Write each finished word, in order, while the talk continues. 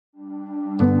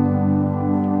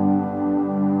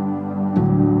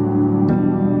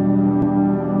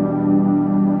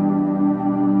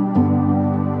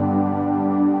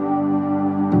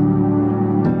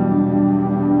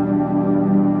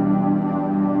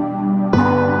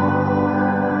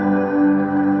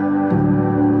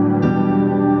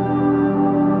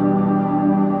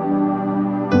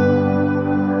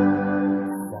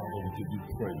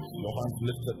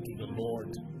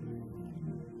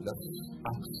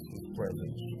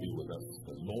presence to be with us.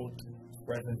 The Lord's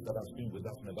presence that has been with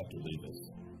us never to leave us.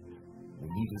 We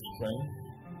need His strength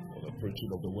for the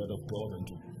preaching of the Word of God and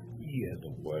to hear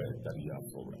the Word that He has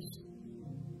for us.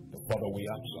 Father, we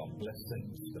ask our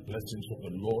blessings, the blessings of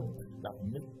the Lord that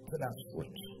make us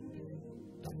rich,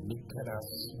 that make us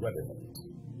relevant.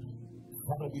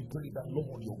 Father, we pray that,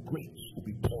 Lord, your grace will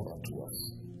be poured unto us.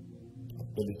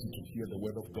 Ability to hear the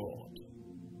Word of God.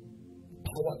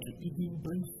 Power to even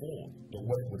bring forth the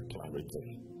Word with clarity.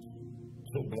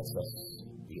 So bless us,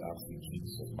 we ask in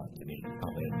Jesus' mighty name.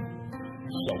 Amen.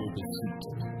 Shall we be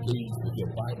seated? Please, with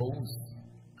your Bibles,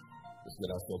 let's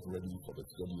get ourselves ready for the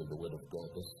study of the Word of God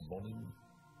this morning.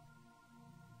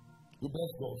 We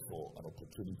bless God for an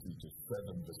opportunity to serve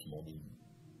Him this morning.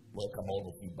 Welcome all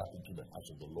of you back into the house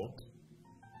of the Lord.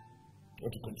 I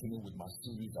want to continue with my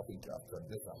series. I think after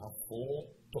this I have 4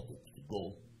 topics to go.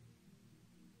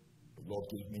 The Lord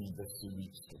gave me this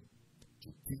series to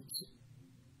teach.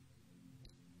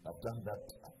 I've done that,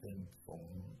 I think, from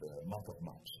the month of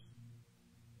March.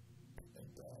 And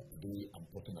today I'm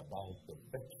talking about the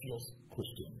Virtuous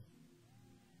Christian.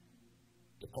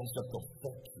 The concept of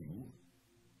virtue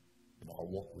in our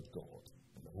walk with God.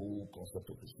 And the whole concept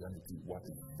of Christianity, what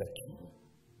is virtue?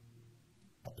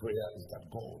 Our prayer is that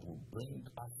God will bring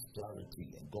us clarity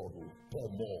and God will pour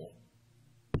more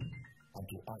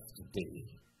unto us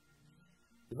today.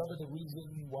 Beloved, the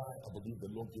reason why I believe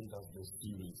the Lord gave us this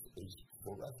series is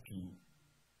for us to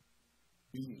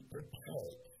be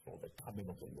prepared for the coming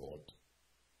of the Lord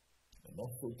and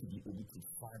also to be able to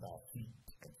find our feet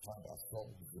and find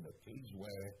ourselves in a place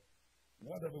where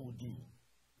whatever we do,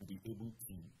 we'll be able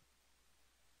to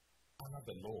honor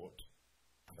the Lord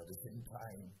and at the same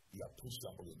time be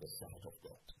appreciable in the sight of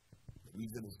God. The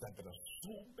reason is that there are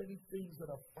so many things that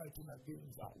are fighting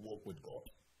against our walk with God.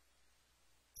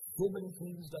 So many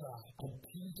things that are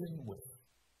competing with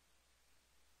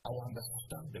our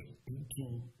understanding into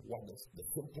what is the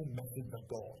simple message that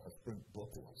God has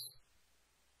brought to us,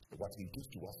 what He gives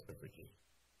to us every day.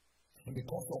 And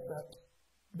because of that,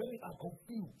 many are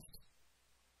confused.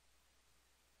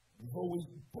 Before we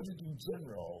put it in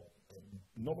general,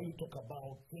 normally talk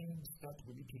about things that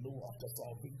we need to know after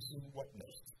salvation. What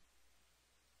next?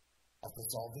 After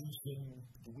salvation,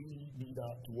 do we need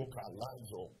to work our lives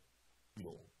or,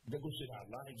 negotiate our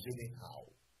lives anyhow?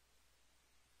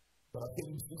 But I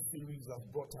think this series has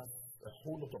brought us a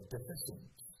whole lot of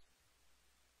definitions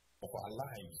of our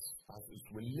lives as it's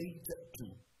related to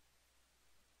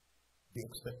the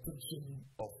expectation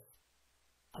of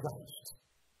Christ.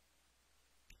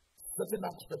 Certain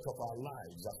aspects of our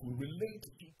lives as we relate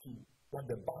to what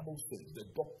the Bible says, the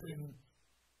doctrine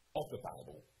of the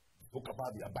Bible. We spoke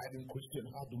about the abiding Christian.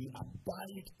 How do we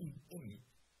abide in Him?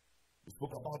 We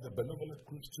spoke about the benevolent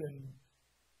Christian.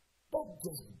 Not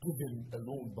just giving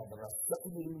alone, but there are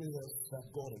certain areas that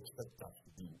God expects us to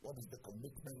do. What is the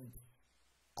commitment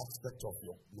aspect of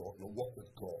your work with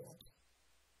God?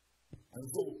 And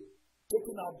so,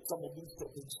 taking out some of these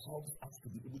topics helps us to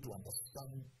be able to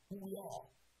understand who we are.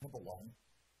 Number one,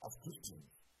 as Christians.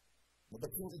 Number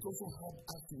two, it also helps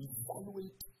us to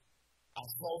evaluate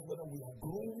ourselves whether we are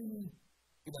growing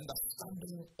in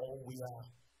understanding or we are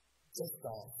just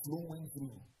flowing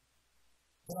through.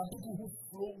 There are people who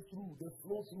flow through. They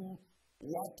flow through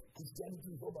what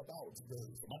Christianity is all about.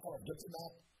 It's a matter of getting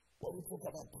up. When we talk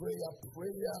about prayer,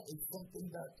 prayer is something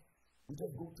that we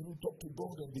just go through, talk to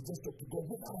God, and we just talk to God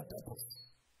without a purpose.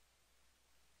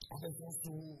 And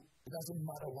it doesn't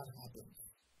matter what happens.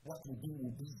 What we do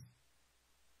will be.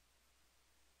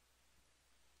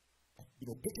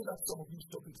 Picking up some of these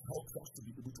topics helps us to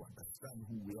be able to understand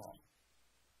who we are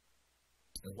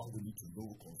and what we need to know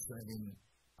concerning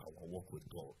our walk with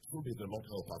God. So may the Lord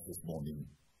help us this morning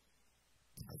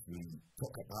as we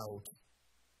talk about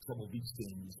some of these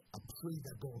things. I pray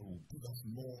that God will give us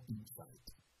more insight.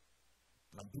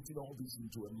 And I'm putting all this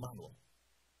into a manual.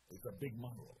 It's a big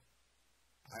manual.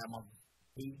 I am on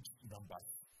page number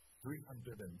 357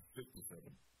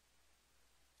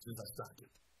 since I started.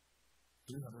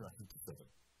 357.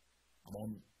 I'm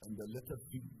on the letter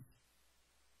V,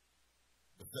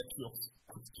 the Virtuous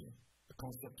Christian, the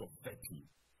concept of virtue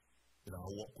in our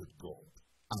walk with God.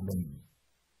 Amen.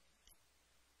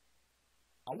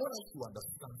 I want us to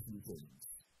understand a few things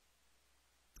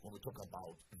when we talk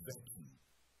about virtue.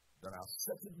 There are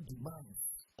certain demands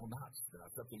on us, there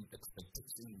are certain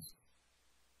expectations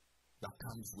that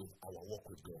comes with our walk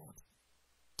with God.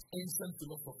 Ancient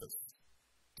philosophers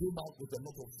came out with a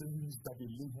lot of things that they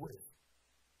live with.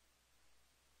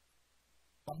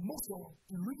 But most of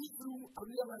them, reading through, I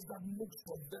realized that most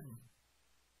of them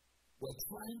were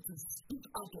trying to speak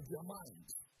out of their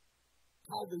minds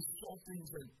how they saw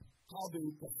things and how they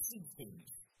perceive things,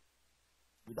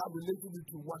 without relating it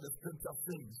to what the scripture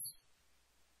says.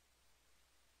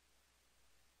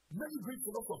 Many Greek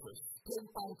philosophers came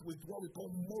out with what we call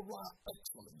moral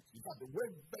excellence. In fact, the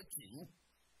word virtue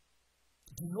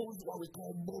denotes what we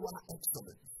call moral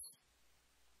excellence,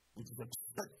 which is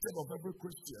expected of every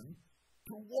Christian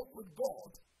to walk with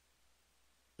God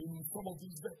in some of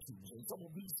these virtues and some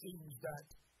of these things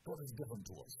that God has given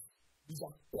to us. These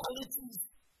are qualities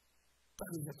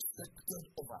that is expected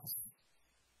of us.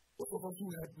 Those of us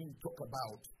who heard me talk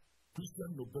about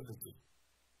Christian nobility.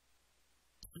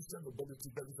 Christian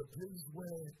nobility, there is a place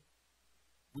where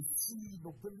we see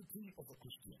nobility of a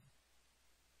Christian.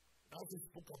 I also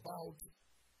spoke about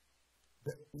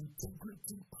the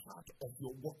integrity part of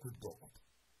your walk with God.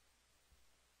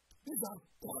 These are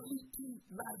quality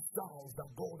lifestyles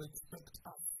that God expects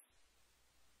us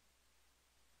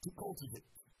to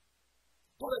cultivate.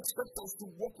 God expects us to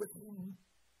walk with Him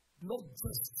not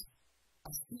just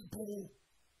as people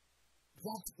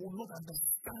that will not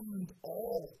understand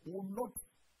or will not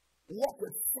walk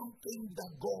with something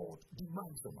that God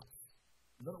demands from us.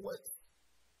 In other words,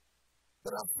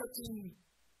 there are certain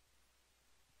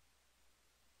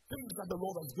things that the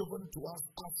Lord has given to us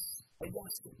as a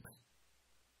yardstick.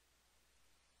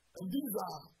 And these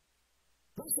are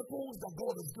principles that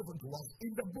God has given to us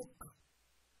in the book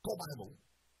called Bible.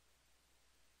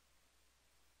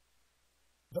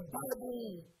 The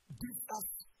Bible gives us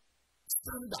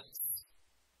standards,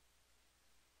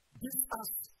 gives us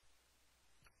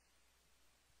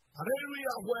an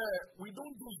area where we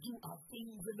don't just do our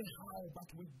things anyhow, but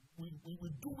we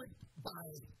do it by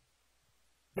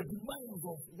the demands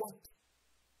of what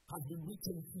has been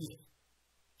written here.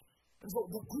 And so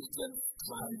the Christian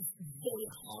tries very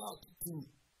hard to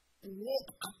walk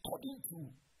according to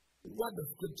what the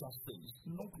scripture says,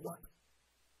 not what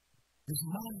his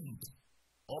mind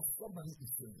or somebody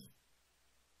is saying.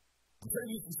 I'm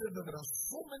telling you to say that there are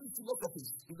so many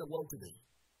philosophies in the world today.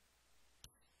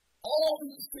 All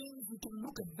these things, you can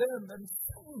look at them and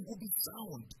some will be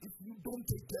sound if you don't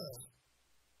take care.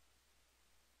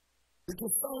 It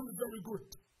will sound very good,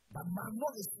 but might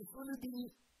not necessarily be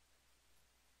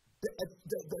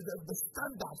the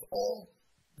standard or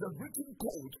the written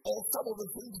code or some of the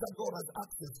things that God has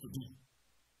access to do.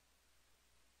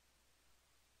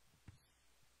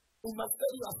 In my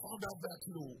study, I found out that,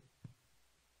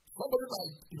 somebody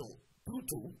like,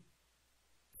 Pluto,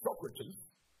 Socrates,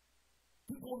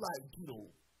 people like,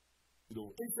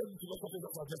 ancient philosophers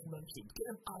that I just mentioned,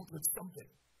 came out with something.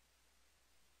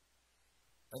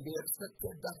 And they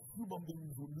expected that human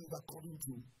beings would live according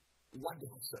to what they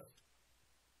have said.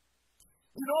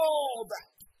 We know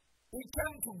that we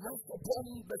came to rest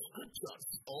upon the scriptures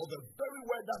or the very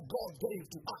word that God gave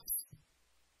to us.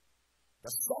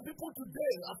 That some people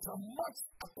today, after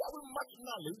acquiring much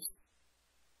knowledge,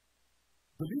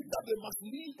 believe that they must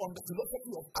live on the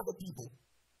philosophy of other people.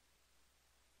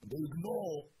 And they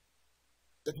ignore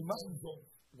the demands of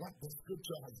what the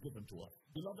scripture has given to us.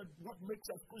 Beloved, what makes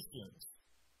us Christians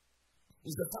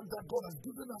is the fact that God has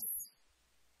given us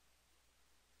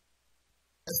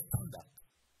a standard,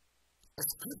 a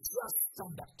scriptural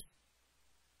standard.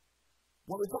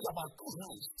 When we talk about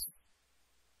Christ,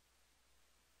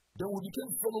 then we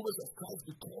became followers of Christ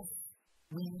because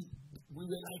we were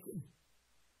like Him.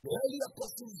 The early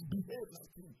apostles behaved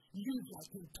like Him, lived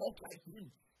like Him, talked like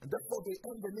Him, and therefore they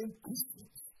earned the name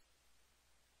Christians.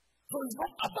 So it's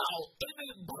not about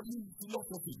anybody's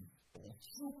philosophy or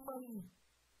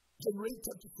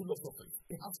human-generated philosophy.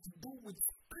 It has to do with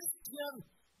Christian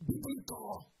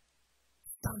biblical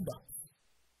standards.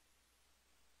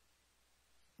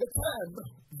 The term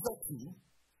virtue,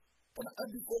 and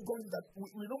before going that,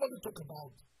 we normally talk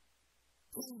about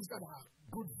things that are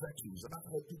good virtues, and I've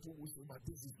heard people who say, but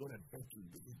this is not a virtue,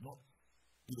 this is not,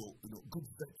 good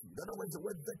virtue. In other words, the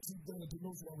word virtue then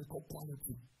denotes what we call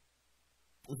quality,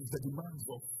 which is the demands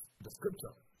of the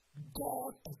scripture.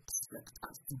 God expects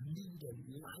us to lead a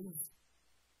life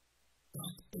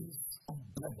that is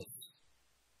unblemished.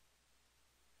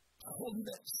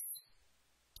 Holiness,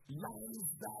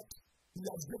 life that He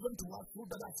has given to us so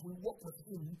that as we walk with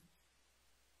Him,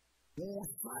 we will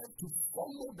strive to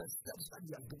follow the steps that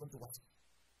He has given to us.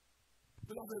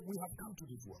 Beloved, we have come to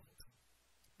this world.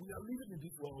 We are living in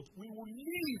this world. We will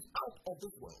live out of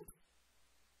this world.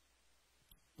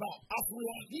 Now, as we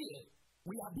are here,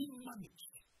 we are being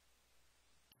managed.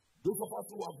 Those of us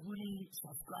who have really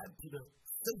subscribed to the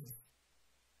faith,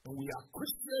 and we are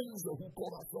Christians who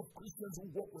call ourselves Christians who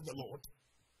walk with the Lord,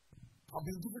 have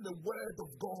been given the word of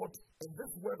God, and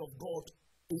this word of God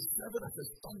is serving as a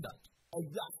standard, a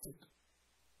yardstick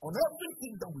on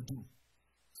everything that we do.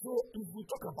 So if we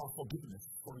talk about forgiveness,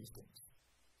 for instance,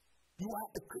 you are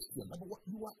a Christian. Number one,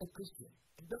 you are a Christian.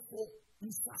 And therefore, you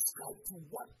subscribe to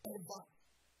whatever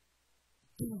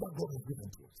thing that God has given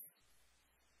to us.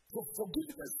 So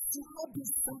forgiveness should not be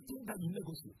something that you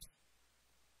negotiate.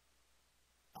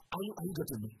 Are you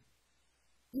getting me?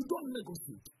 You don't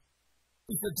negotiate.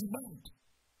 It's a demand.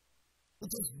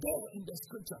 It is there in the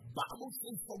scripture. Bible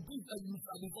says, forgive and you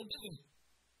shall be forgiven.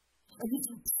 And if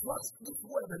you trust this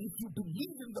word and if you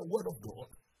believe in the word of God,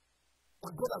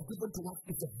 what God has given to us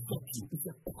is a virtue, it's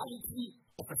a quality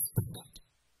of a standard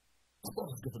that God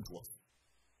has given to us.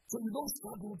 So you don't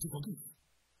struggle to forgive.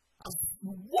 As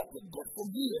you walk with God for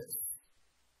years,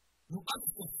 you ask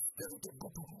the Spirit of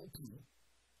God to help you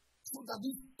so that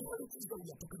these qualities that we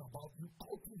are talking about, you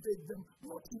cultivate them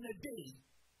not in a day,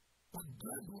 but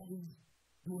gradually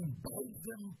you imbibe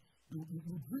them, you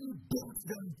really build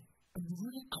them, and you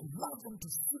really allow them to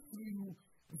speak to you.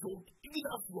 So even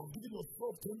as you have given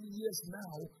yourself 20 years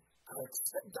now, I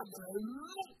expect that there are a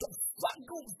lot of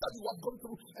struggles that you have gone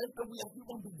through, and that we have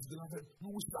human beings, beloved. You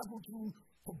will struggle through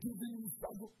forgiving,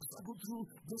 struggle through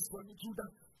this, struggle through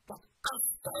that. But as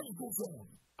time goes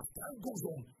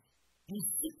on, you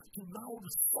seek to now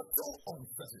settle on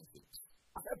certain things.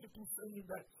 I have people saying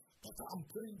that, Pastor, I'm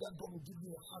praying that God will give me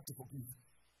a heart to forgive.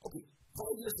 Okay,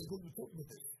 5 years ago you told me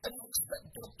this, and I expect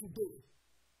that today.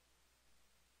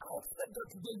 I expect that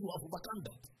today you have overcome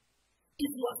that. If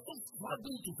you are still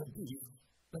struggling to forgive,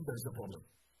 then there is a problem.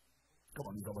 Come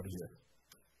on, somebody here.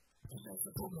 Then there is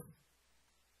a problem.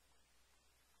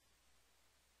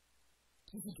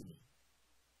 Listen to me.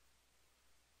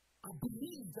 I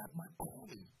believe that my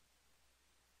calling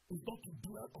is not to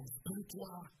dwell on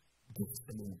spiritual gifts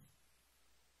alone.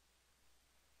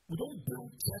 We don't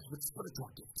build church with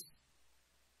spiritual gifts.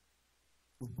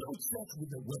 We build church with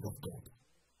the word of God.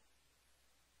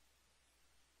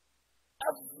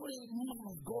 Every man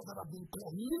of God that has been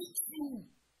called leads you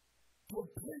to a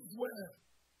place where,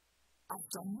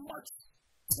 after much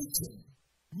teaching,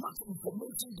 much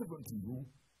information given to you,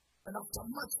 and after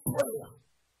much prayer,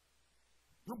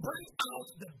 you bring out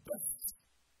the best.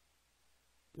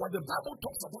 What the Bible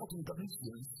talks about in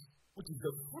Galatians, which is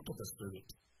the fruit of the Spirit,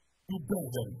 you bear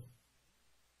them.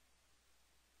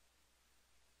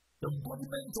 The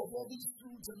embodiment of all these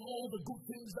fruits and all the good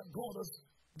things that God has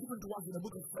given to us in the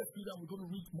book of 1 Peter, we're going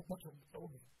to read much of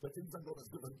all the things that God has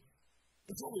given.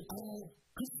 It's what we call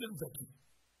Christian virtue.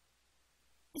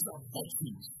 These are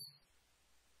virtues,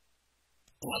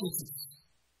 qualities,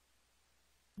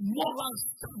 moral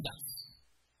standards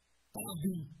that have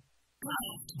been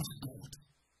carved by God.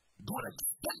 God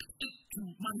expects it to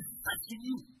manifest in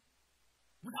you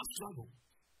without struggle.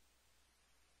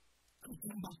 I'll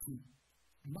come back to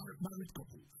married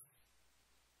couples.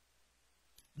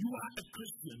 You are a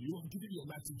Christian. You have given your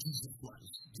life to Jesus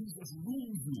Christ. Jesus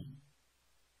rules you.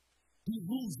 He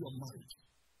rules your marriage,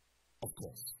 of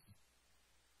course.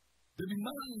 The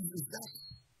demand is that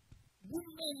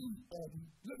women,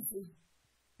 let's say,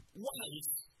 wives,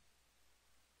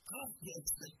 have the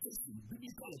expectation,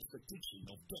 biblical expectation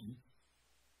of them,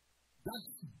 that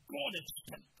God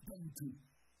expects them to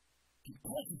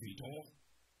cultivate or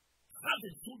have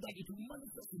it so that it will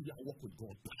manifest in their work with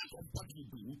God. Part of what you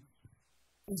do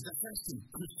is the first thing,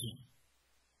 Christian.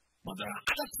 But there are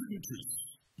other tributaries.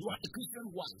 You are a Christian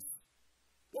wife.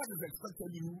 What is expected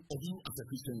of you as a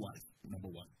Christian wife?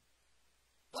 Number one.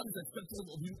 What is expected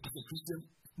of you as a Christian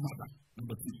mother?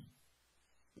 Number two.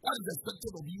 What is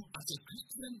expected of you as a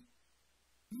Christian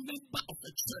member of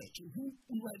a church? Who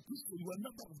you are a Christian, you are a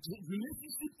member of a church,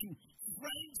 relationship to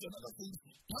friends and other things,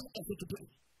 come also to pray.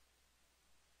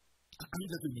 Are you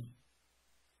getting me?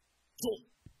 So,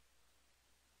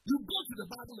 you go to the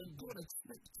Bible and God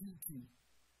expects you to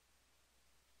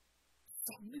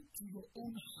submit to your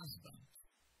own husband.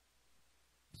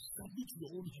 Submit to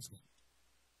your own husband.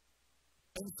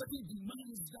 And certain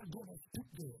demands that God has put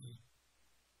there.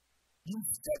 You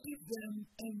study them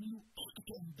and you act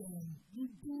on them. You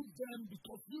do them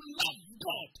because you love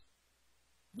God.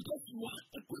 Because you are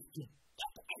a Christian.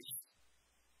 That's right.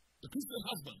 The Christian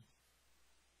husband.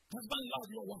 Husband, love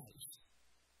your wife.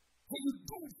 So you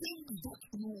do things that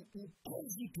will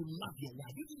cause you to love your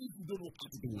wife, even if you don't know how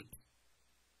to do it.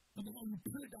 And then you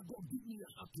pray that God give me a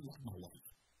heart to love my wife.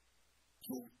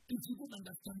 So if you don't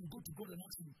understand, you go to God and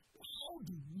ask him, how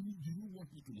do you want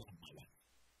me to love my wife?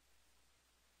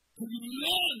 So you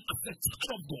learn as a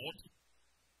child of God.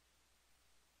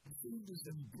 I'm saying this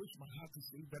and breaks my heart to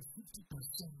say that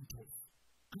 50% of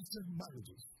Christian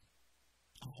marriages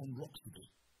are on rocks today.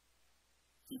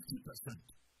 50%.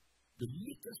 The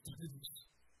latest statistics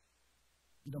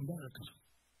in America.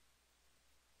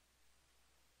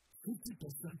 50%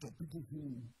 50% of people who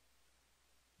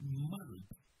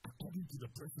married according to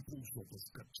the principles of the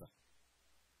scripture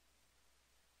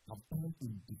have all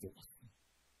been divorced.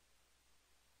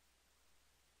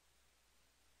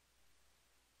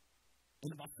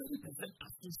 And about 30%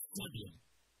 are still struggling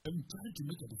and trying to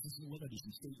make a decision whether they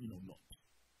should stay in or not.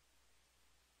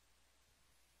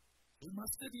 We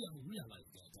must study and realize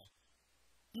that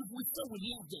if we say we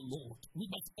love the Lord, we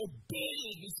must obey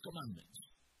His commandments.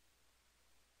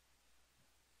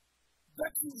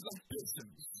 Virtues and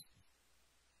patience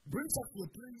brings us to a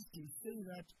place to say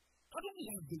that I don't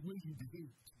like the way you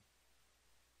behaved.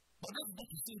 But that's not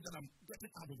to say that I'm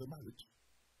getting out of the marriage.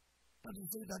 But to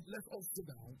say that let's all sit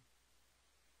down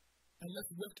and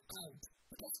let's work out.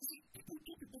 Because you see,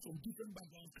 two people from different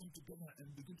backgrounds come together and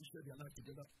begin to share their life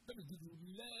together. Let me give you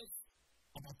less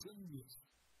about 20 years.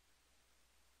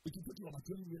 It will take you about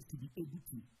 20 years to be able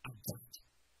to adjust.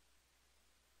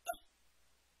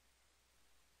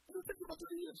 It will take you about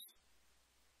 20 years.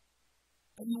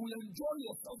 And you will enjoy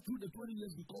yourself through the 20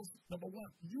 years because, number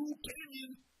one, you came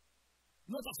in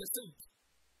not as a saint.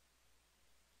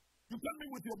 You came in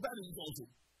with your burdens also.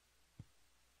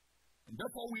 And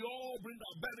therefore, we all bring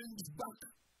our burdens back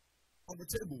on the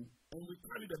table and we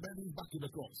carry the burdens back to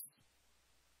the cross.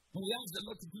 And we ask the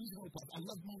Lord to please help us. I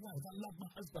love my wife. I love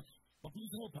my husband. But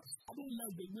please help us. I don't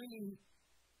like the way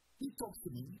he talks to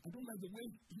me. I don't like the way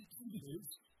he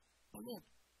behaves. But Lord,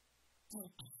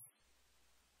 help us.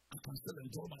 I can still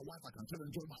enjoy my wife. I can still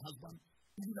enjoy my husband.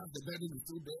 Even as the burden is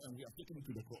still there and we are taking it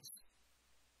to the cross.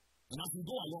 And as we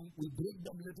go along, we break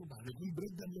them little by little. We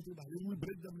break them little by little. We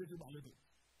break them little by little.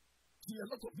 See, a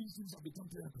lot of these things have become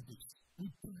prayer topics. We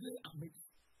pray and make.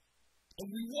 And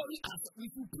we worry as we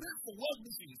pray for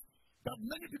worldly things that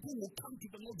many people will come to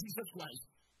the Lord Jesus Christ.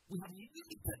 We have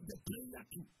limited the prayer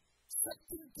to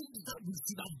certain things that we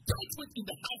should have dealt with in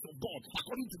the house of God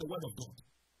according to the word of God.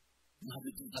 We have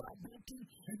things that are broken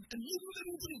and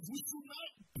little things we should now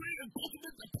pray and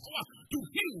cultivate the power to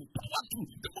heal, power to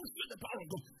demonstrate the power of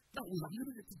God. Now we have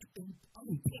limited it to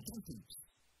unimportant things.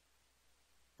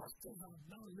 Pastors have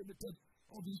now limited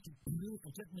all these to pray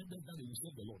for certain members that they will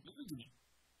serve the Lord. Listen to me.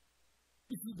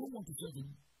 If you don't want to serve Him,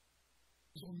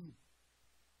 it's on you.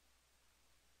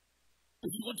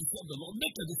 If you want to serve the Lord,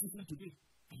 make a decision today.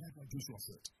 I like what Joshua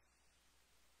said.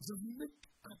 So make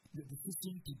up your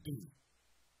decision today.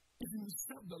 If you will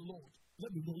serve the Lord,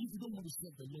 let me know. If you don't want to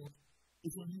serve the Lord,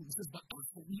 it's on you. It says, but as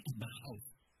for me and my house,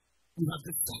 we have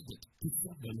decided to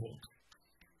serve the Lord.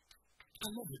 I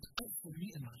love it. As for me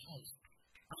and my house,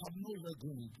 I have nowhere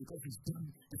going because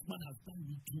this man has done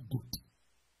me too good.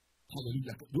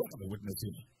 Hallelujah. Do I have a witness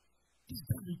here? He's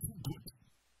done me too good.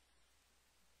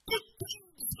 Good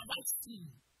things have I seen.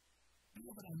 You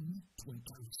know what I need to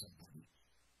encourage somebody?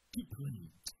 Keep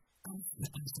praying. And the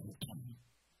answer will come.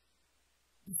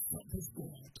 This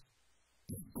God.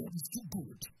 This God is too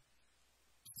good.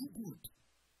 It's too good.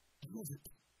 I love it.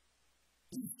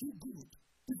 It's too good.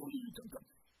 If only you can come.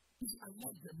 I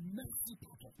love the mercy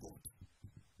part of God.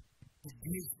 The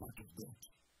grace part of God.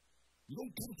 You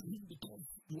don't come to Him because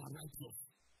you are righteous.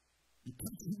 You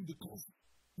come to Him because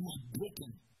you are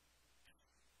broken.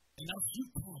 And as you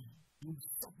come, you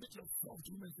submit yourself to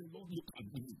Him and say, Lord, look at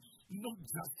me. Not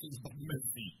justice, but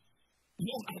mercy.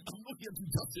 Lord, I'm not here to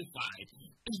justify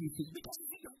anything. Because the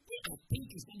way I think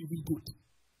is not even good.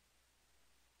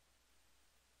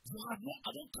 So I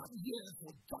don't come here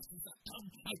for justice.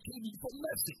 I came in for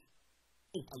mercy.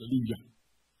 Oh, hallelujah.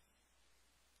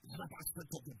 Another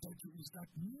aspect of the virtue is that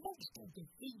most of the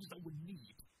things that we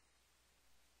need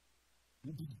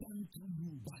will be done through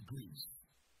you by grace.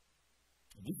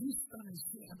 And if you stand and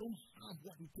say, I don't have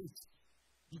what it takes,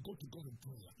 you go to God in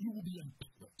prayer, you will be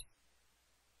empowered.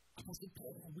 Apostle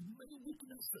Paul, with many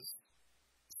weaknesses,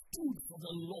 stood for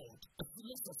the Lord, a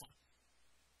philosopher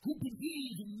who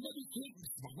believed in many things,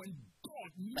 but when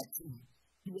God met him,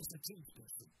 he was a changed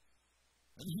person.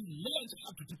 And he learned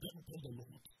how to depend upon the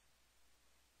Lord.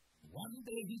 One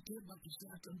day he came back to say,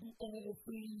 I can do all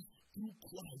things through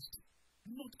Christ.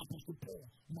 Not Apostle Paul,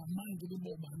 my mind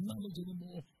anymore, my knowledge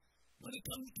anymore. When it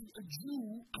comes to a Jew,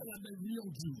 I am a real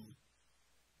Jew.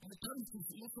 When it comes to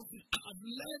philosophy, I have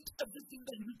learned everything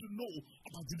that you need to know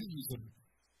about Judaism.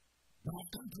 But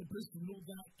I've come to a place to know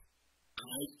that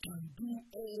I can do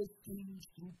all things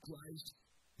through Christ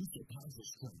who supplies the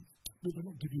strength. They will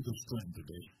not give you the strength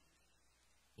today.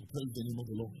 So praise the name of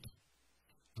the Lord.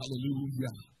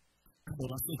 Hallelujah. Come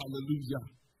on, I say hallelujah.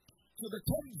 So the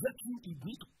term virtue in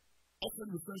Greek often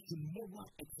refers to moral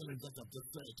excellence, as I've just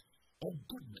said, or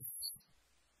goodness.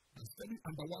 I studied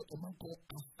under what a man called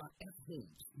Pastor F.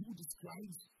 Holmes, who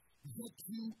describes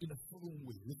virtue in the following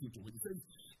way. Listen to it. It says,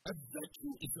 a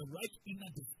virtue is a right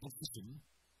inner disposition,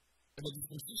 and a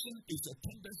disposition is a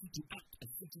tendency to act a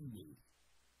certain way.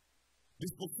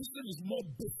 Disposition is more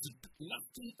basic,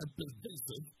 lasting, and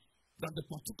pervasive than the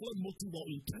particular motive or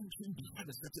intention behind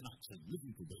a certain action.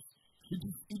 Listen to this.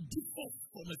 It differs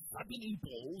from a sudden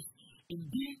impulse in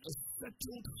being a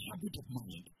settled habit of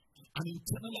mind, an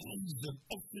internalized and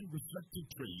often reflective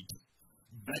trait.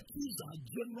 Virtues are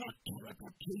general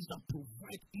character traits that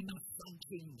provide inner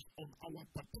sanctions on our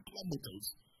particular motives,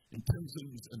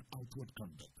 intentions, and outward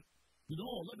conduct.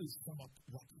 Let me sum up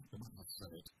what the man has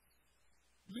said.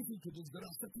 Listen to this. There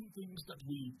are certain things that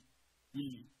we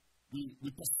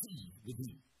perceive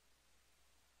within.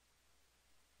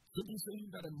 Simply saying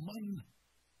that a man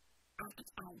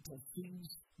acts out of things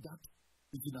that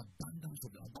is in abundance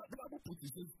of the heart. The Bible puts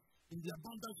it, in the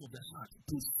abundance of the heart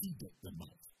proceedeth the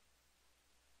mouth.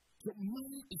 So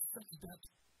man is such that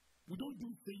we don't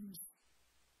do things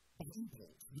by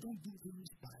impulse. We don't do things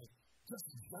by just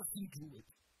rushing through it.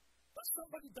 But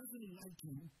somebody doesn't like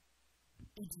you,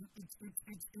 it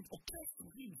occurs to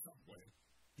him somewhere.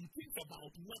 He thinks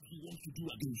about what he wants to do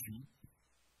against you,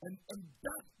 and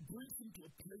that brings him to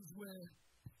a place where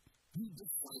he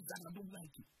decides that I don't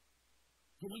like you.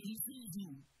 So when he sees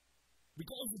you,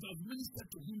 because it has ministered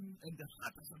to him and the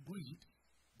heart has agreed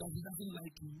that he doesn't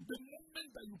like you, the moment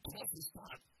that you cross his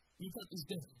path, in fact, it's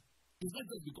there. It's not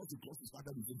just because you cross his path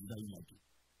that he doesn't like you.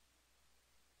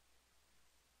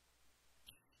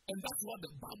 And that's what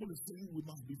the Bible is saying. We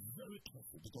must be very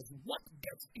careful, because what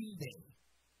gets in there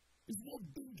is more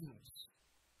dangerous.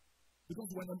 Because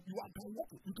when you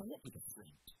can walk with a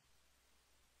friend.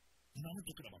 Now I'm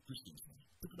talking about Christians now.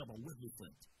 I'm talking about worldly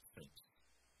friends.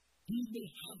 He may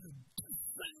have a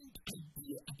different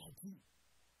idea about you,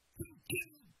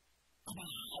 thinking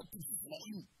about how to slow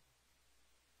you.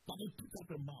 But they pick up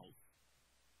a mouth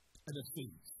and a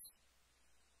face.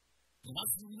 And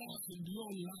as you laugh and you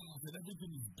all laugh and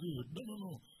everything is good.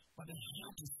 No. But the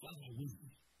heart is far away.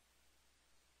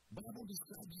 The Bible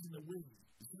describes it in a way.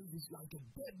 It says it's like a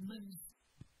dead man's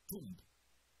tomb,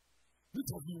 which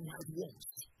has been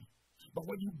whitewashed. But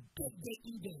when you get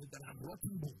there, there are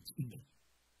rotten bones in it.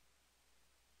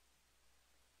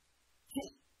 So,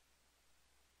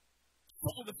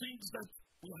 some of the things that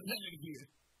we are learning here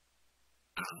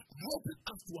are helping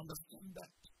us to understand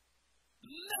that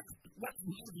let what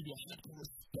you have in your heart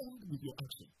correspond with your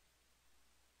action.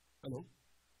 Hello?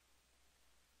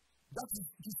 That is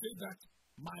to say that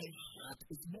my heart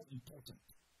is more important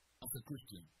as a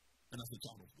Christian and as a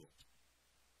child of God.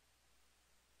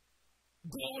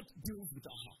 God deals with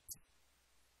our heart.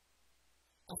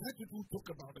 I've heard people talk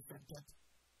about the fact that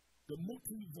the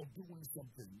motive of doing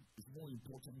something is more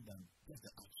important than just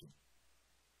the action.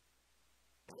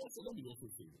 But also, let me also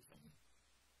say this.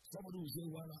 Somebody will say,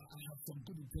 well, I have some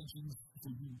good intentions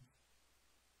for you,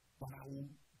 but I will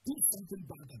do something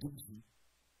bad against you.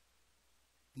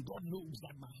 God knows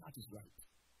that my heart is right.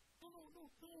 No.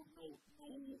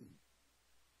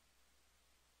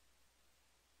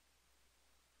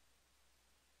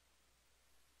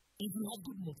 If you have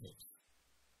good motives,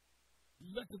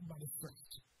 let it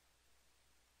manifest.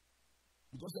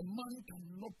 Because a man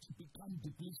cannot become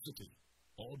duplicity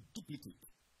or duplicate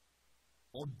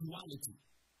or duality.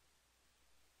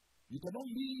 You cannot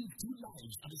live two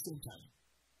lives at the same time.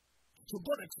 So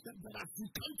God expects that as you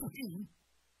come to Him,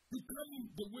 you come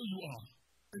the way you are,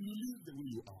 and you live the way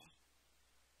you are.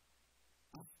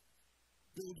 I've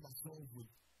filled myself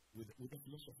with a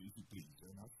philosophy, if you please,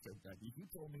 and I've said that if you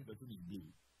tell me the thing is blue,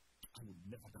 I would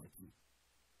never doubt you.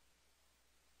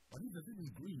 But if the thing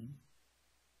is green,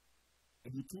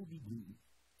 and you told me blue,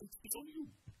 it's on you.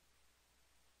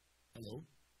 Hello?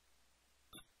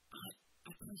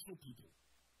 I counsel people.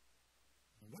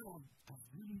 What I've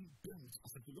really built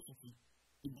as a philosophy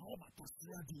in all my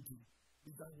pastoral duty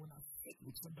is that when I sit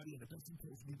with somebody and the person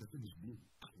tells me the thing is blue,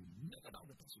 I will never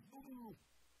doubt the person. No.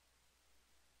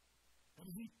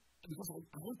 Because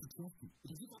I want to trust you.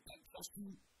 Because if I can't trust you,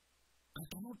 I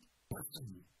cannot pastor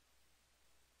you.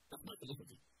 That's my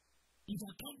philosophy. If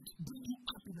I can't bring you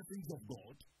up in the things of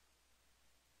God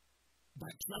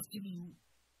by trusting you,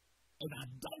 and I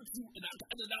doubt you, and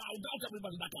I'll doubt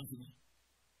everybody that comes to me.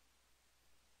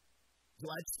 So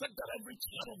I expect that every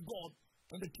child of God,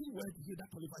 and the key word here that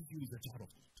qualifies you is the child of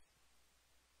God.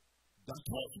 That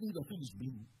tells me the thing is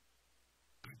blue.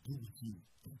 I go with you.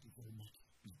 Thank you very much.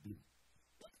 It's blue.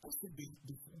 But I said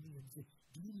they call me and say,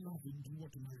 do you love him? Do you want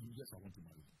to marry him? Yes, I want to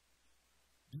marry him.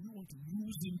 Do you want to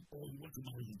use him or you want to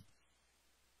marry him?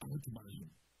 I want to marry him.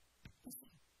 That's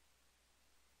fine.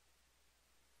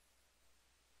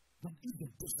 But if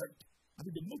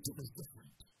the motive is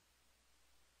different,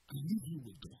 and leave you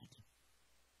with God.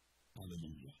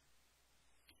 Hallelujah.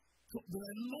 So there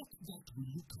are a lot that we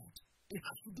look at. It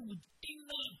has to do with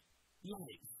inner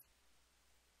life.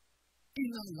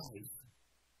 Inner life.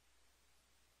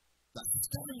 That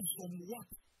stems from what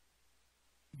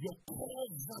your core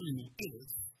value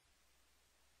is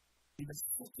in a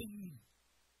certain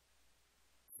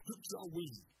scriptural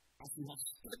way. As you have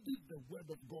studied the word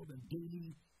of God and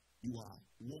daily you are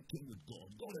walking with God,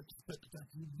 God expects that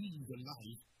you live a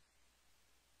life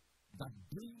that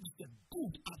brings the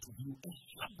good out of you, a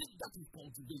habit that is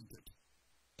cultivated.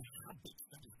 A habit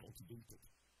that is cultivated.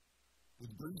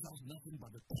 Which brings out nothing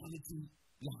but the quality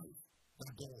life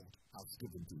that God has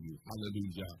given to you.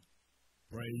 Hallelujah.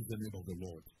 Praise the name of the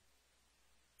Lord.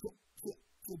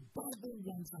 So Bible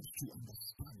wants us to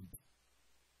understand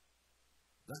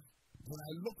that there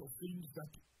are a lot of things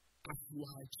that as you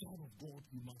are a child of God,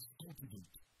 you must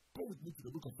cultivate. Go with me to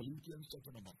the book of Philippians, chapter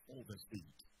number 4, verse 8.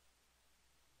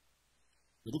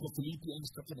 The book of Philippians,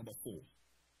 chapter number 4.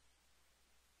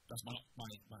 That's my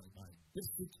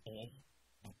basic or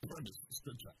my premise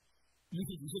scripture.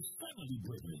 Listen, it says, finally,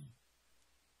 brethren,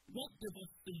 whatever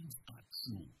things are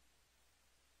true,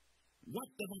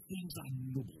 whatever things are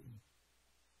noble,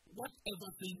 whatever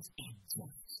things are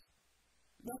just,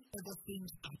 whatever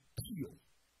things are pure,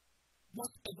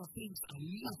 whatever things are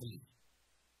lovely,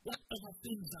 whatever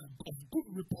things are of good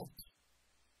report,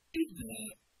 if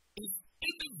there is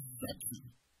any virtue,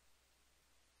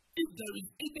 if there is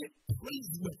any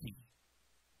praiseworthy,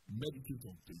 meditate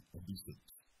on these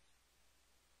things.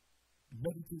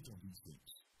 Meditate on these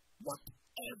things.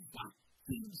 Whatever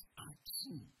things are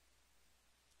true,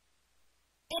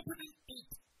 opening it,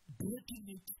 breaking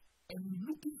it, and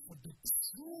looking for the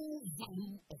true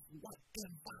value of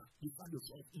whatever you find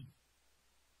yourself in.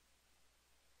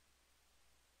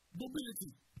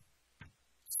 Nobility.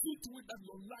 See to it that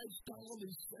your lifestyle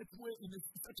is set way in a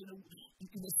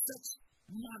such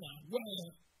manner where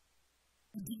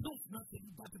it denotes nothing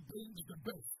but brings the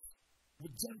best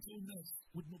with gentleness,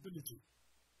 with nobility.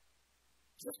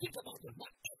 Just think about it.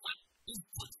 Whatever is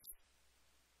just,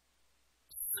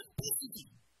 simplicity,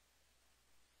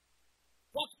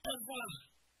 whatever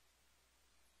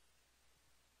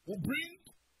will bring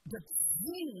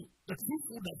the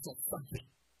truthfulness of something.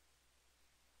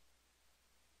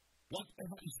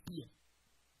 Whatever is pure,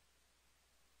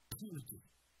 purity.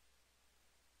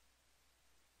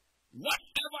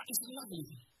 Whatever is lovely.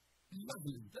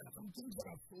 There are some things that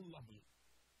are so lovely.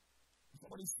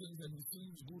 Somebody sings and he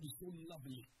sings good, is so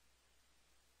lovely.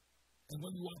 And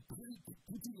when you are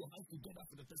putting your hands together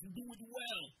for the person, do it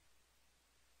well.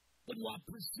 When you are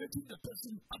appreciating the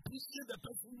person, appreciate the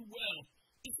person well.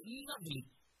 It's lovely.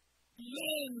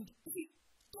 Learn.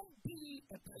 Don't be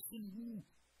a person who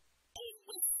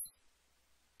always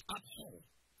at home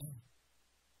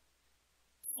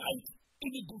fight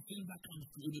any good thing that comes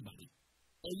to anybody,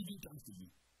 or even comes to you.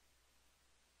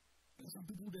 And some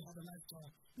people, they have a lifestyle,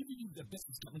 even if the best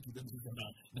is coming to them, they say, no,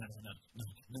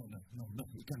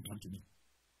 it can't come to me.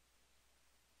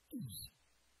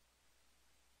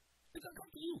 It can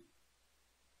come to you.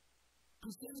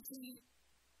 Christianity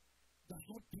does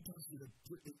not put us in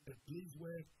a place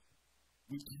where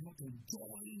we cannot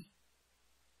enjoy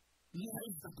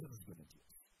life that God has given to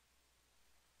us.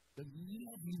 The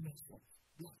loveliness of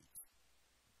life.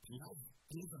 Love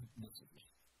pleasantness of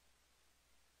life.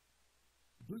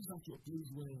 It brings us to a place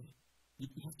where you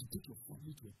have to take your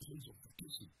family to a place of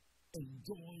vacation.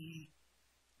 Enjoy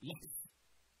life.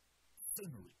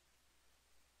 Scenery.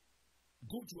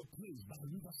 Go to a place by a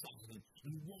riverside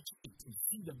and watch it and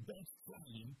see the birds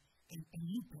flying and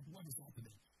look at what is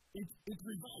happening. It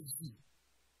revives you.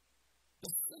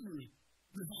 The scenery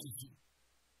revives you.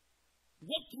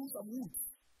 Walk through some woods.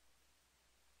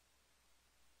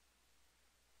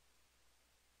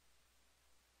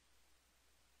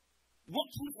 Walk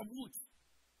through some woods.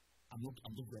 I'm not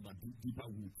talking about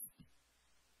deeper woods.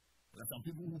 There are some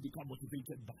people who become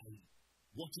motivated by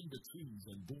watching the trees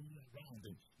and going around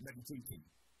and meditating.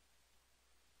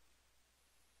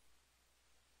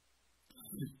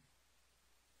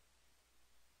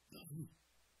 Lovely.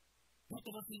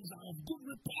 Whatever things are of good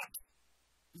report.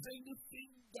 Is there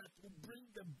anything that will bring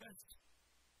the best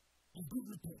of good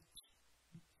report?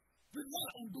 Rely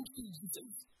on those things. He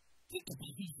says, think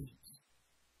about these things.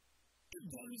 If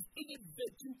there is any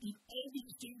virtue in all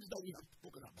these things that we have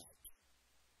spoken about,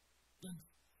 then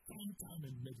find time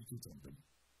and meditate on them.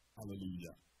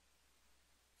 Hallelujah.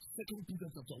 2 Peter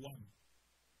chapter 1.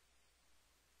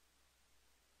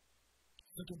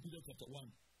 2 Peter chapter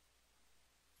 1.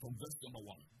 From verse number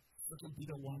 1. 2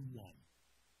 Peter 1:1.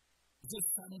 It says,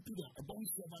 Simon Peter, a bond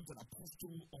servant and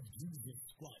apostle of Jesus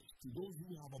Christ, to those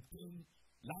who have obtained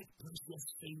like precious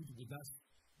faith with us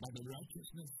by the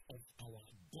righteousness of our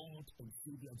God and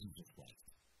Savior Jesus Christ.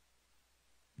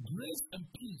 Grace and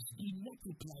peace be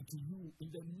multiplied to you in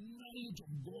the knowledge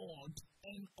of God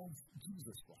and of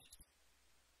Jesus Christ.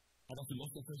 Other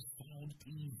philosophers found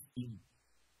peace in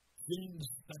things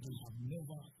that we have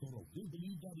never thought of. They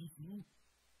believe that if you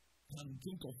can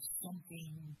think of something,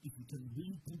 if you can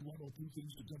really put one or two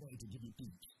things together, it will give you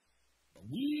peace. But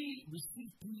we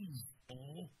receive peace,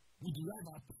 or we derive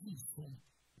our peace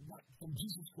from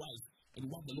Jesus Christ and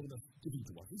what the Lord has given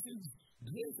to us. He says,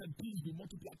 grace and peace be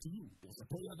multiplied to you. It was a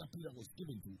prayer that Peter was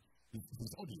given to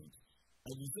his audience.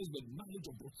 And he says the knowledge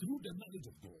of God, through the knowledge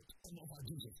of God and of our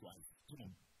Jesus Christ.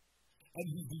 Come on. And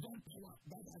his divine power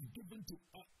that has given to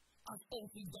us all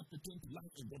things that pertain to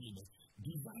life and godliness.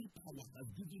 Divine power has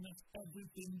given us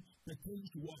everything pertaining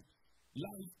to what?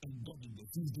 Life and godliness.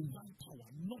 His divine power,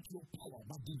 not your power,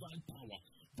 but divine power.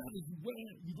 That is where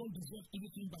you don't deserve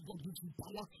anything, but God gives you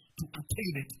power to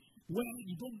attain it. Where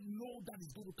you don't know that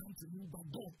is going to come to you, but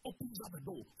God opens up a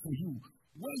door for you.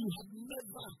 Where you have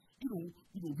never,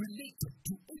 related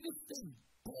to anything,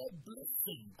 God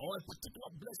blessing, or a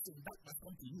particular blessing that must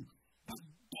come to you. But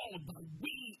God, by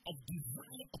way of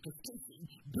divine orchestration,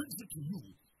 brings it to you.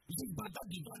 He says, by that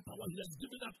divine power, He has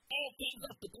given us all things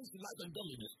that pertain to life and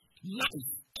godliness. Life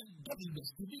and godliness.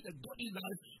 To lead a godly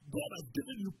life, God has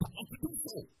given you power to do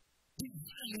so.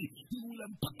 Divinely, He will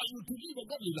empower you to live a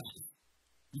godly life.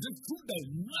 He says, through the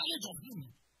knowledge of Him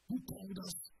who called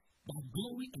us by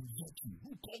glory and virtue.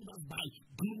 Who called us by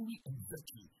glory and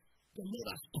virtue. The Lord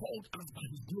has called us by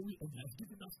His glory and has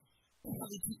given us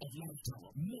quality of lifestyle,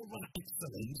 moral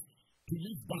excellence to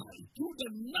live by. Through the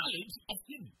knowledge of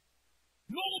Him.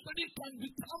 Nobody can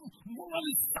become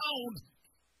morally sound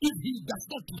if he does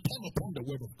not depend upon the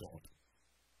word of God.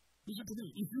 Listen to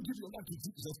me. If you give your life to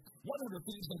Jesus, one of the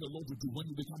things that the Lord will do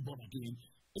when you become born again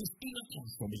is inner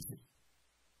transformation.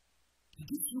 He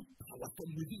gives you power from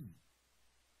within,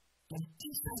 from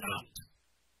inside out.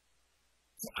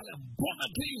 So I am born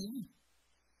again,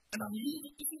 and I'm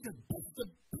living the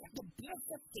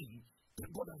blessed thing that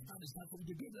God has done is that from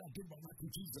the day that I gave my life to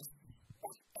Jesus,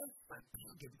 whatever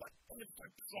target, whatever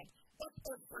trap,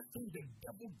 whatever thing the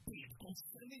devil did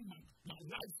concerning my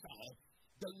lifestyle,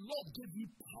 the Lord gave you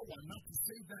power now to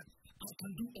say that I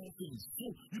can do all things. So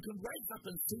you can rise up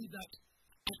and say that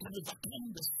I can overcome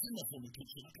the sin of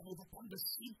fornication, I can overcome the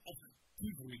sin of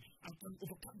thievery, I can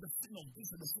overcome the sin of this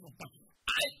and the sin of that.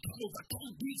 I can overcome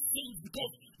these things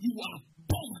because you are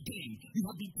born again, you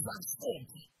have been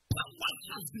transformed. Power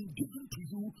has been given to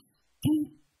you to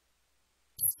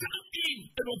stand in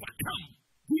and overcome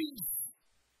these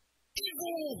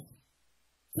evil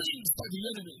things that the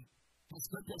enemy has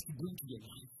purposed to bring to your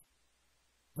life.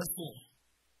 Verse 4.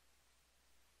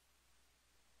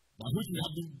 By which we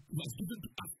have been given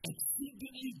to us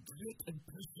exceedingly great and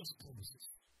precious promises.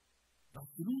 That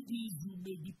through these you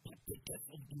may be partakers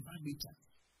of divine nature.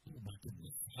 Oh my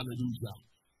goodness. Hallelujah.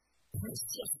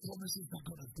 Precious promises that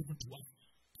God has given to us.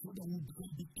 So that we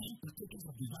become partakers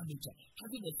of divine nature,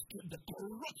 having escaped the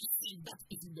corruption that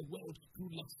is in the world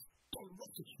through lust.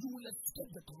 Corruption. You will escape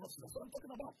the corruption. That's what I'm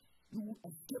talking about. You will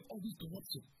escape all this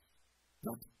corruption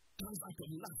that comes out of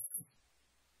lust.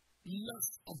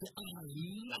 Lust of the eye,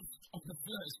 lust of the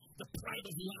flesh, the pride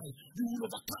of life. You will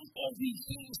overcome all these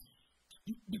things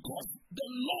because the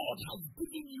Lord has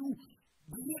given you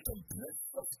great and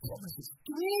precious promises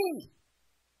through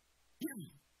Him.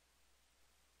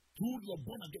 Through your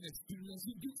born again experience,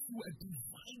 He gives you a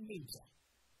divine nature.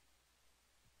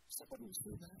 Somebody will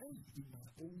say that in my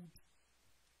old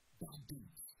bad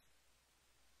days.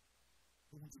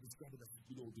 I want to describe it as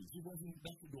good old days. There was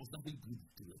nothing good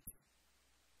to it.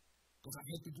 Because I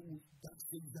had to do that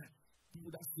thing that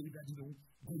people that say that,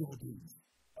 good old days.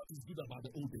 What is good about the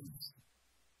old days?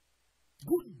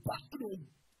 Good, bad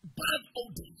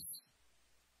old days.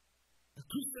 The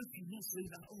Christians cannot say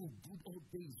that, good old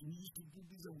days, we used to do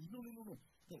this.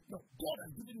 No. God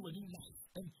has given you a new life.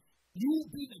 And you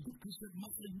being a good Christian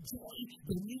must enjoy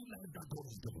the new life that God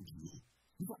has given to you.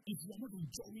 Because if you are not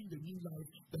enjoying the new life,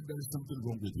 then there is something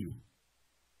wrong with you.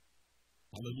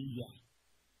 Hallelujah.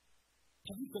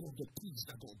 Have you thought of the peace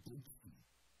that God brings to you?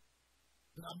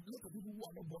 There are a lot of people who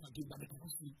are not born again, but they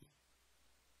cannot sleep.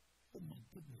 Oh my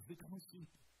goodness, they cannot sleep.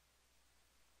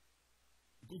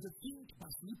 Because they think by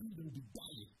sleeping they will be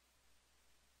dying.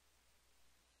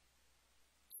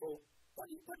 So, what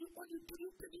do you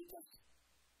just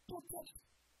protect?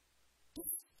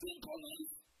 Just think all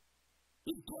life.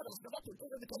 If God has never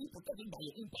protected it, can you protect him by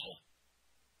your own power?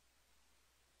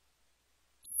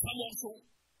 Some also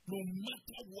No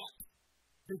matter what,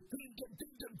 they think that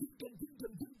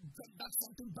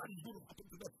something bad is going to happen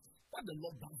to them. What the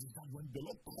Lord does is that when the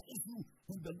Lord calls you,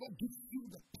 when the Lord gives you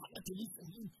the power to live for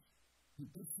Him, He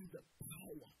gives you the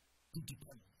power to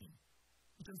depend on Him.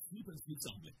 You can sleep and sleep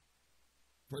soundly.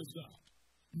 Praise God.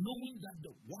 Knowing that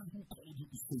the one who called you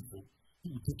is faithful,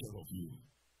 He will take care of you.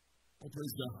 Oh,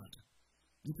 praise God.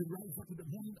 You can rise up in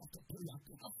the morning after prayer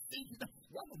to have faith.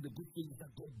 One of the good things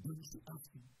that God brings to us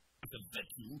as a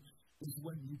virtue is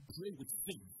when you pray with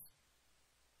faith.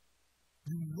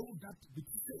 You know that with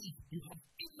faith you have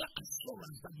inner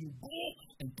assurance that you go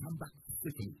and come back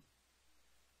quickly.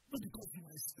 Not because you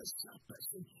are a special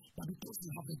person, but because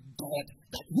you have a God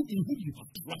in whom you have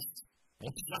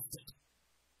trusted.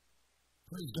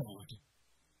 Praise God.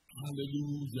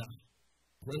 Hallelujah.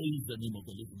 Praise the name of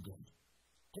the living God.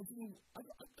 Continue. I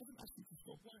don't ask you to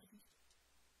stop. Why?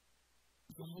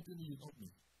 If you're helping me, you help me.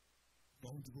 If I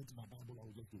want to go to my Bible, I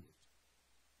will just do it.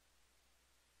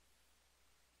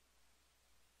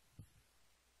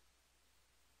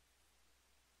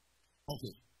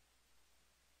 Okay.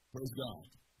 Praise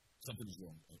God. Something is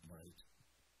wrong, right?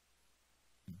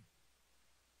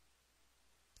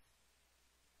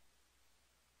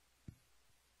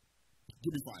 Give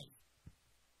me 5.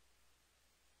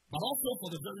 But also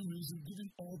for the very reason, giving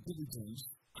all diligence,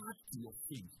 add to your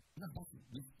faith. Now that's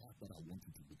this part that I want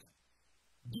you to look at.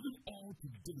 Giving all to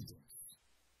diligence.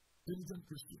 Diligent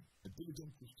Christian, a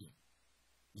diligent Christian,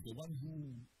 is the one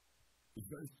who is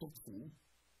very thoughtful.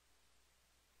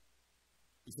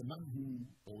 It's a man who,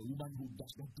 or a woman who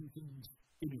does not do things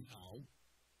anyhow.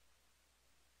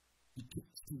 He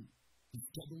keeps to his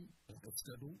schedule or her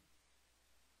schedule.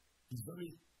 He's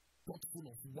very thoughtful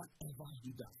of whatever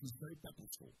he does. He's very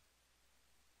purposeful.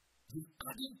 He's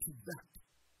adding to that,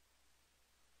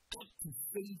 add to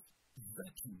faith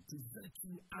virtue, to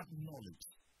virtue add knowledge.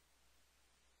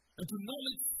 And to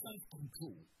knowledge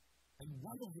self-control. And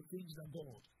one of the things that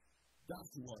God does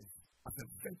to us as a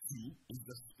virtue is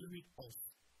the spirit of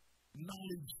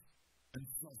knowledge and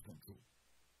self-control.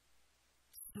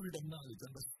 Spirit of knowledge,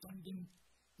 understanding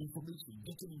information,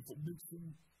 getting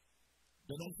information,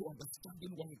 then also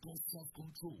understanding what we call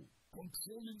self-control.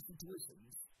 Controlling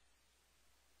situations,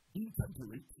 being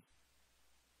temperate,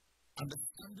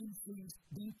 understanding things,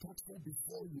 being thoughtful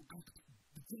before you act,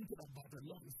 thinking about a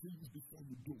lot of things before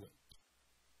you do it.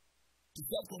 To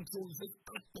self-control is an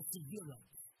act of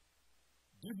perseverance.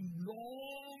 Give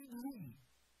long room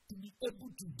to be able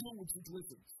to deal with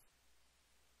situations.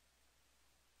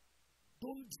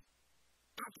 Don't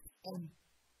act on,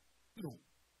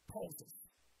 process.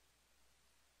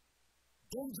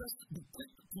 Don't just be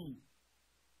quick to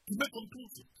make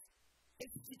conclusions.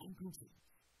 Execute conclusions.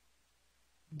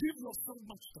 Give yourself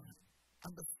much time,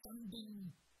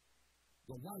 understanding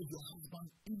your wife, your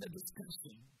husband, in a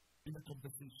discussion, in a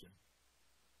conversation.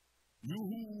 You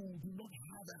who do not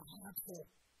have a heart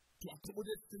to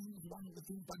accommodate things, one of the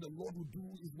things that the Lord will do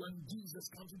is when Jesus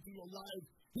comes into your life,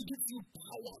 He gives you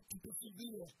power to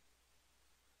persevere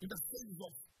in the face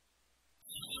of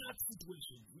hard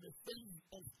situations, in the face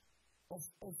of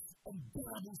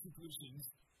unbearable situations.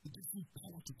 He gives you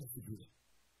power to persevere.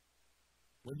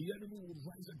 When the enemy will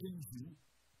rise against you,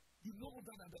 you know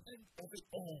that at the end of it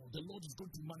all, the Lord is going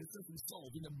to manifest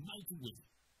Himself in a mighty way.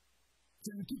 So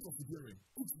you keep persevering.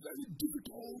 It's very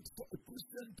difficult for a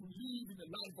Christian to live in a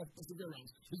life of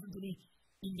perseverance. Listen to me.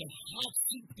 In the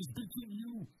hardship is beating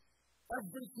you.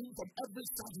 Everything from every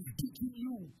side is beating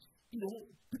you.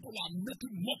 People are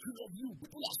making mockery of you.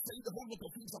 People are saying a whole lot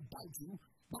of things about you.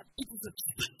 But it is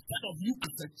expected of you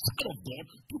as a child of God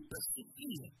to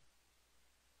persevere.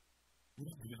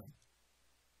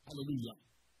 Hallelujah.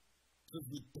 So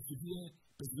we persevere,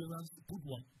 perseverance, put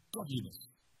one, godliness.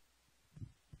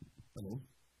 Hello?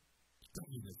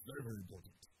 Godliness, very, very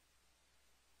important.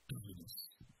 Godliness.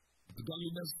 The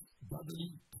godliness,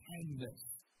 brotherly kindness.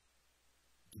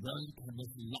 The brotherly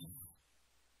kindness, love.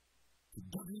 The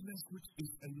godliness which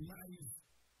is a life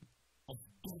of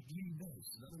godliness.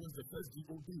 In other words, the first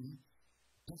GOD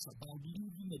talks about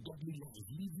living a godly life,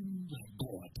 living like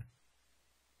God.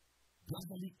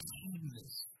 Brotherly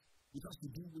kindness. It has to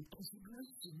do with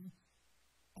consideration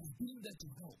of being there to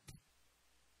help.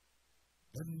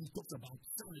 Then he talks about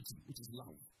charity, which is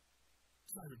love.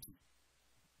 Charity.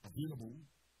 Available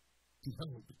to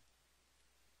help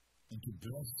and to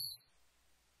bless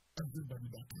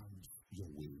everybody that comes your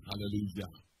way.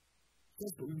 Hallelujah.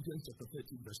 1 Corinthians chapter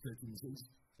 13, verse 13 says,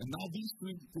 and now these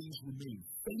 3 things remain: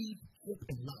 faith, hope,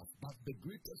 and love. But the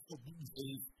greatest of these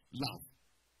is love.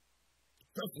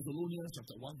 1 Thessalonians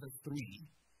chapter 1, verse 3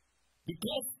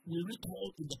 Because we recall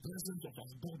in the presence of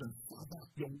our God and Father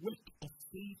your work of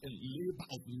faith and labor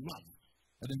of love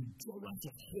and endurance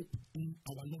of hope in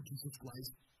our Lord Jesus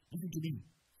Christ. Listen to me.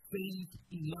 Faith,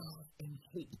 love, and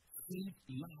hope. Faith,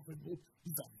 love, and hope.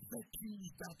 These are virtues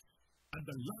that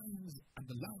underlines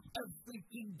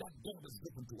everything that God has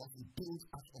given to us. He builds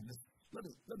us on this. Let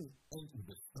me end with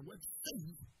this. The word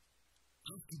faith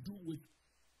has to do with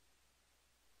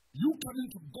you coming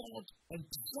to God and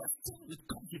trusting with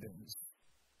confidence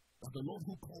that the Lord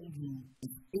who called you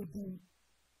is able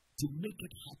to make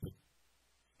it happen.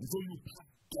 And so you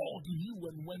have God in you,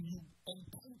 and when you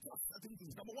encounter certain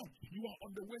things, number one, you are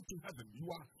on the way to heaven. You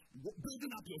are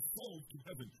building up your soul to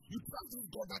heaven. You trust in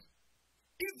God that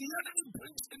if the enemy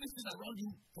brings anything around you,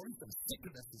 for instance,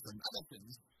 sicknesses and other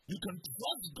things, you can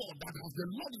trust God that as the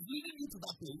Lord is leading you to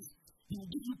that place, He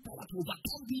will give you power to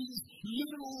overcome these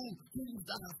little things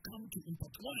that have come to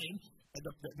intertwine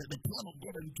the plan of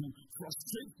God and to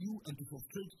frustrate you and to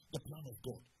frustrate the plan of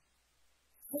God.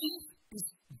 Faith is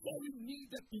very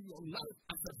needed in your life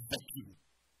as a virtue.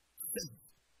 Faith.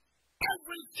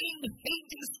 Everything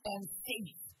hinges on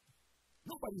faith.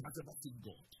 Nobody has ever seen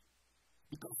God.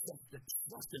 Because of the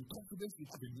trust and confidence you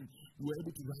have in Him, you are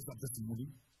able to rise up this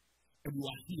morning, and you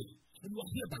are here. And you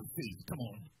are here by faith. Come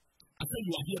on. I say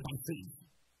you are here by faith.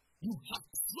 You have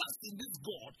trust in this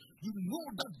God. You know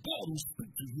that God will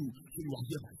speak to you, so you are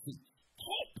here by faith.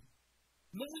 Hope,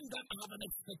 knowing that I have an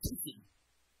expectation.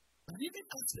 And even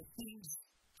as the things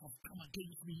have come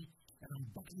against me, and I'm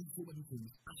battling so many things,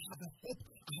 I have a hope,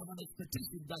 I have an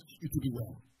expectation that it will be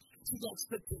well. So the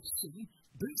expectation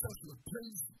brings us to a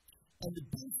place and it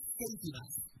brings faith in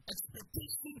us.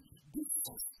 Expectation gives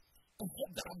us a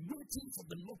hope that I'm waiting for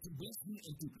the Lord to bless me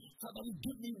and to suddenly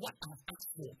give me what I've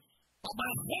asked for. But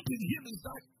my hope in Him is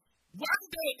that one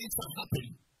day it shall happen.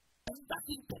 And that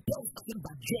thing propels nothing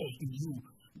but joy in you.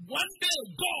 One day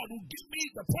God will give me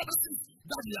the promises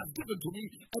that He has given to me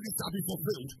and it shall be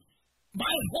fulfilled.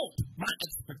 My hope, my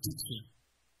expectation,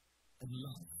 and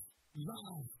love.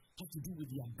 Love has to do with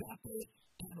the agape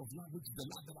kind of love, which is the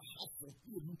love that I have for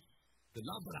Him, the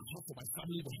love that I have for my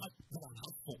family, the love that I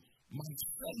have for my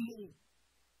fellow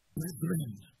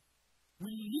brethren.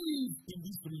 We live in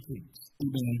these three things.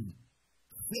 Amen.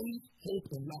 Faith, hope,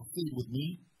 and love. Say it with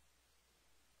me.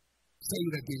 Say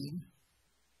it again.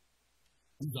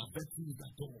 These are virtues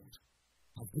that God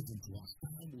has given to us.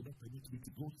 Time will not permit me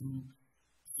to go through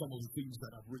some of the things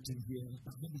that I've written here,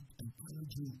 but let me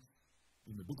encourage you.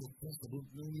 In the book of 1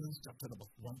 Thessalonians, chapter number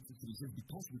 1 to 3, says,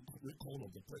 because we recall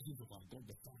of the presence of our God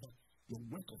the Father, your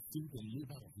work of faith and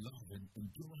labor of love and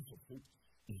endurance of hope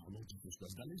in our Lord Jesus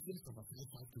Christ. Galatians chapter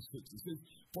 5 to 6, it says,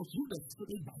 for through the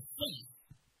Spirit by faith,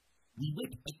 we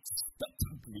wait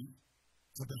expectantly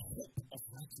for the hope of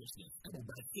righteousness. And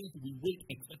by faith, we wait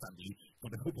expectantly for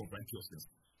the hope of righteousness.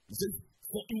 It says,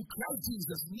 for in Christ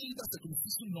Jesus, neither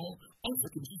circumcision nor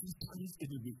uncircumcision carries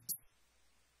any weight.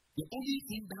 The only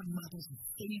thing that matters is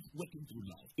faith working through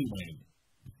love. Amen.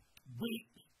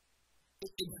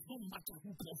 It does not matter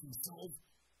who calls himself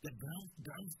the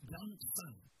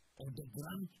grandson or the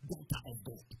granddaughter of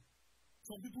God.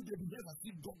 Some people, they behave as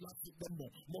if God loves them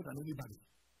more than anybody.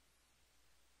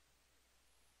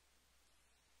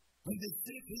 When they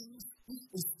say things,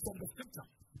 it's from the scripture,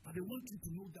 but they want you to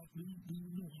know that we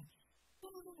know. No.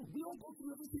 We all go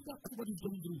through everything that everybody's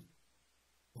going through.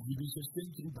 But we've been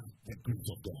sustained through by the grace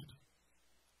of God.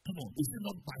 Come on, is it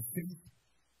not by faith?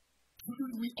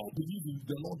 Shouldn't we all believe in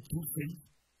the Lord through faith?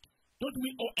 Don't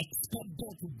we all expect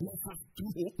God to bless us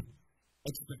through hope?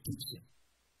 Expectation.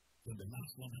 Then the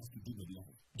last one has to do with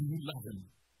love. Do you love Him?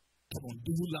 Come on,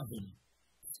 do you love Him?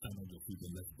 Stand on your feet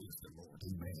and let's bless the Lord.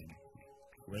 Amen.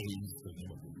 Praise the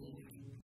name of the